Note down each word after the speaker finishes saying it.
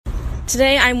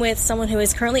Today I'm with someone who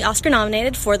is currently Oscar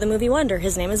nominated for the movie Wonder.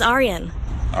 His name is Aryan.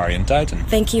 Aryan Titan.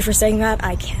 Thank you for saying that.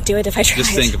 I can't do it if I tried.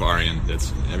 Just think of Aryan.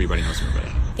 Everybody knows him about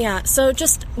it. Yeah, so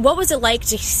just what was it like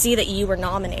to see that you were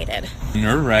nominated?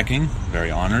 Nerve-wracking,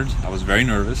 very honored. I was very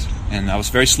nervous, and I was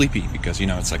very sleepy because,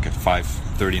 it's like at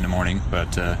 5:30 in the morning,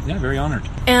 but very honored.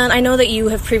 And I know that you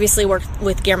have previously worked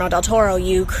with Guillermo del Toro.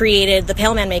 You created the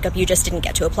Pale Man makeup, you just didn't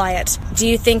get to apply it. Do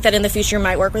you think that in the future you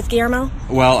might work with Guillermo?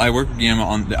 Well, I worked with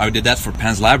Guillermo I did that for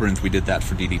Pan's Labyrinth. We did that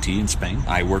for DDT in Spain.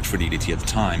 I worked for DDT at the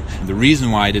time. The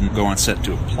reason why I didn't go on set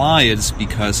to apply is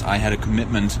because I had a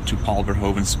commitment to Paul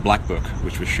Verhoeven's Black Book,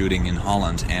 which was shooting in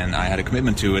Holland, and I had a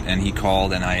commitment to it, and he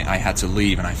called, and I had to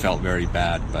leave, and I felt very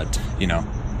bad, but,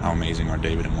 how amazing are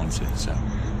David and Monse, so...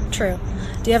 True.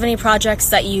 Do you have any projects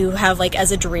that you have,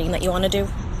 as a dream that you want to do?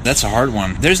 That's a hard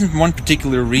one. There isn't one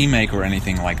particular remake or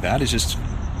anything like that. It's just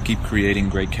keep creating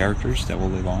great characters that will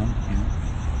live on,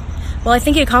 Well, I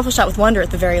think you accomplished that with Wonder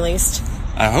at the very least.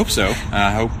 I hope so.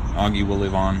 I hope Augie will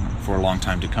live on for a long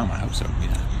time to come. I hope so,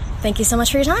 yeah. Thank you so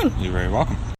much for your time. You're very welcome.